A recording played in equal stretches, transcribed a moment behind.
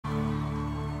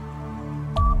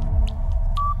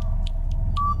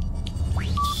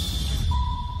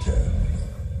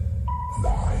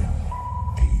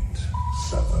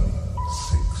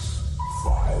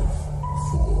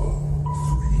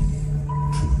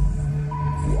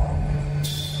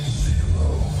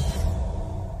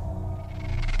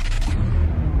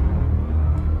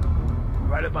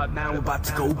about now, we're about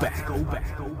to go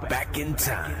back in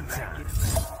time.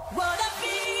 What I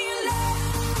feel like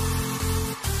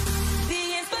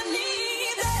being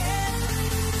believed in.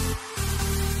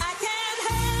 I can't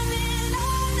have it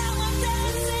all, now I'm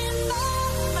dancing for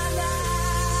my life.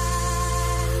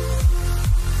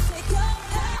 Take your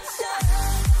passion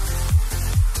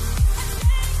and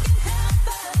make it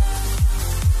happen.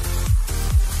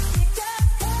 Because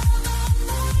come on,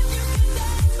 boy, you can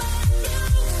dance right through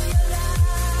your life.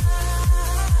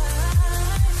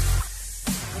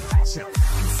 Passion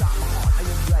inside my heart, I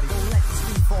am ready. Don't let this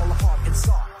beat fall apart and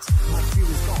start. My fear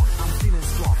is gone, I'm feeling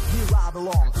strong. Here I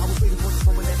belong. I was waiting for this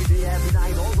moment every day, every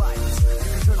night. Alright, you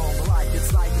can turn on the light.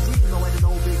 It's like a dream, no end,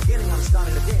 no beginning. I'm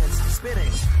starting to dance,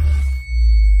 spinning.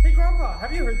 Hey Grandpa,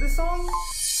 have you heard this song?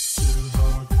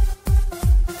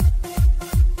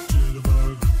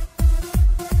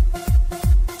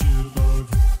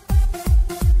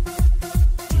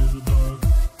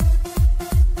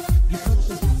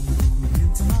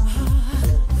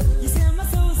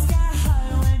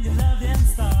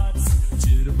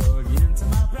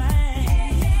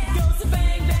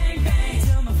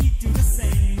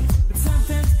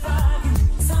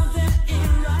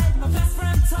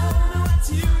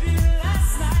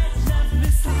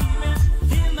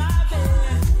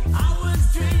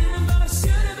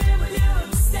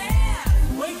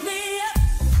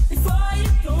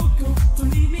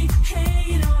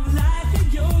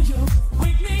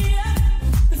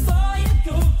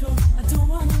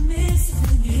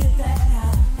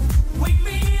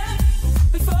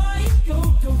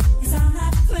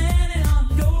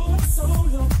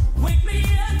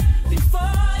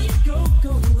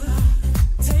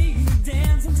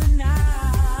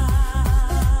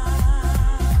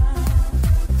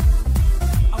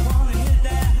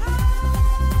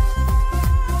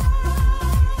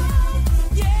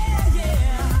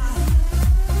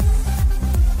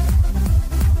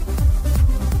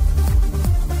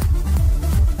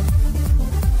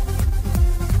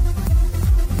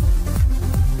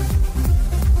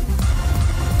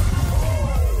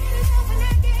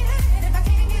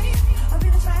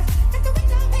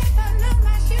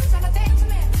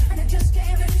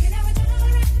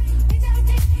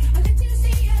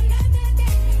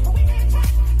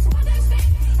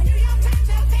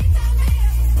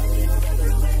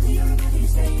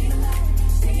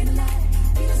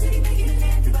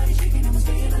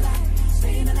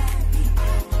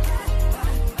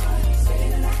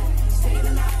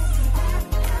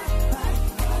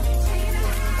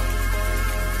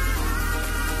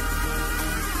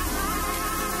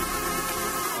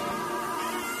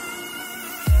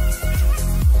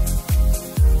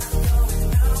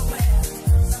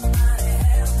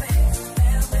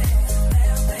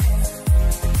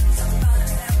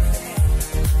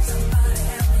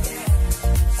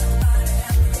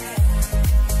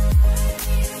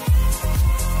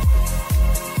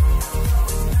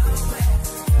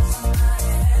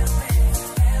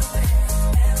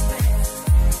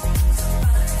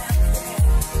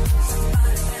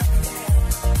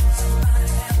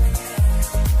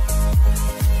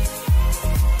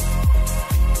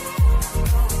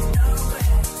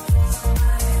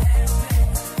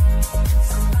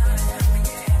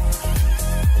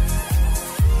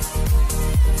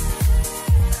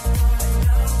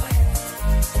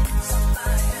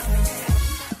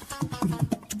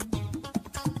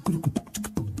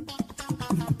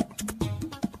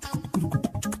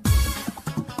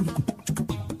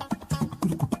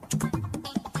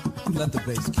 Let the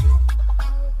bass kick.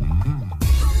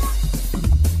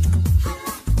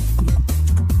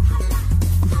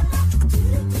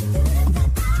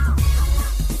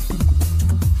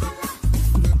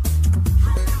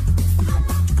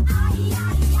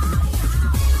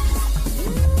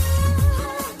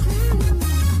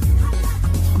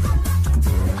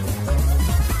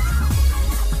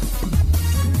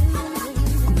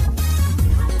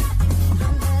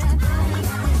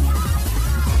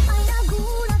 Ay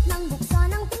nagulat nang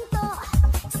buksan ang pinto.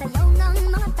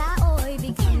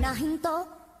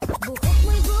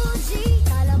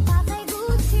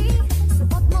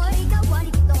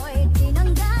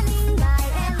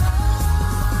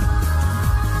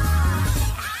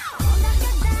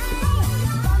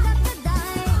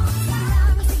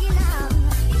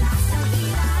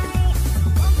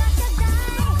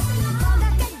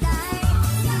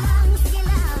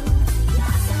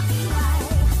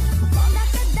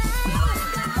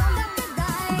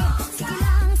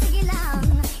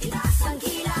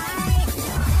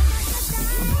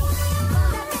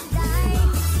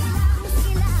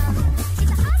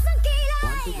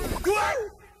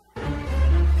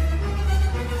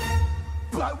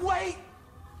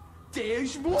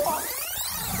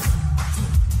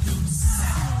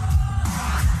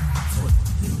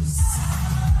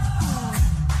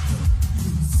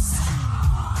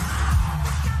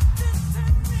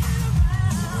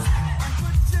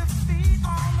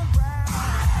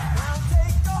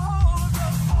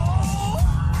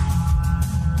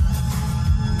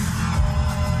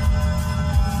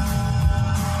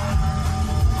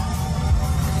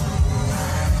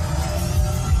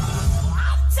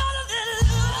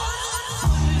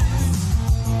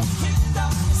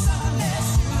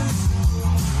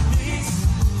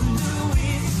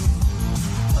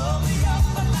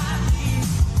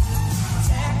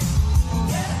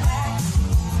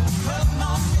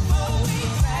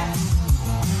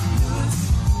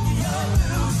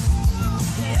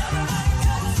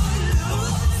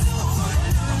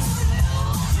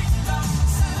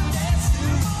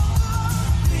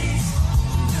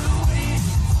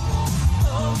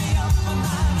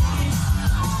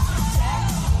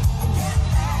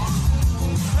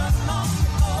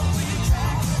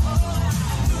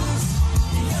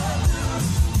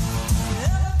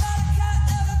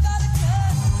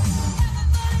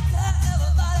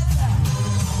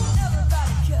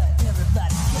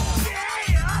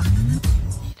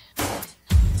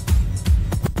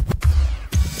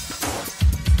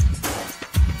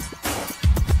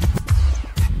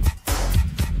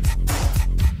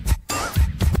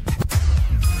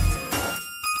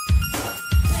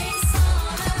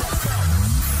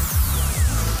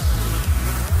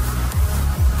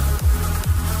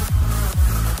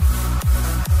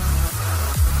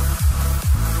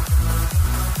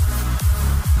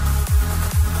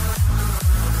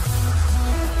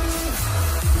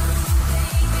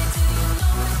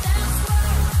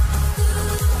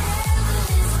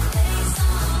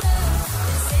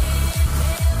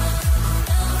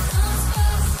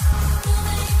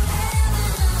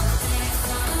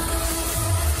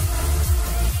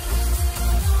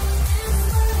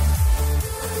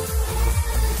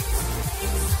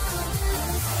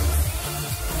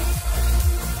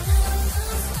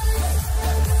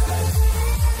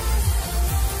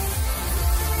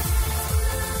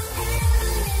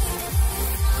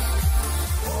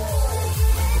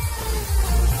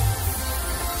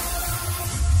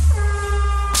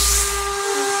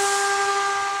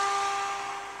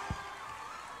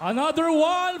 Another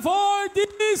one for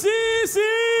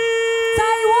DCC!